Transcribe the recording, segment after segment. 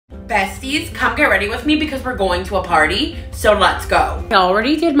Besties, come get ready with me because we're going to a party, so let's go. I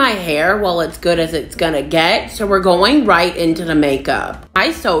already did my hair while it's good as it's gonna get, so we're going right into the makeup.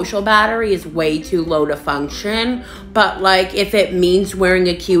 My social battery is way too low to function, but like if it means wearing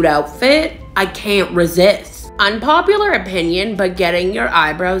a cute outfit, I can't resist. Unpopular opinion, but getting your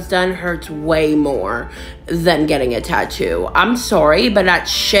eyebrows done hurts way more than getting a tattoo. I'm sorry, but that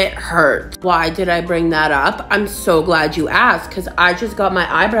shit hurts. Why did I bring that up? I'm so glad you asked, because I just got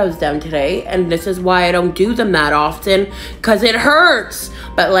my eyebrows done today, and this is why I don't do them that often, because it hurts.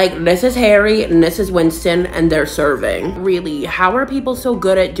 But like, this is Harry and this is Winston, and they're serving. Really, how are people so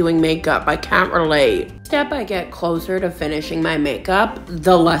good at doing makeup? I can't relate. Step I get closer to finishing my makeup,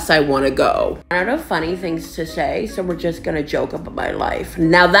 the less I want to go. I don't have funny things to say, so we're just gonna joke about my life.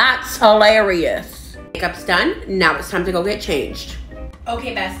 Now that's hilarious. Makeup's done, now it's time to go get changed.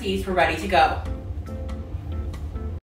 Okay, besties, we're ready to go.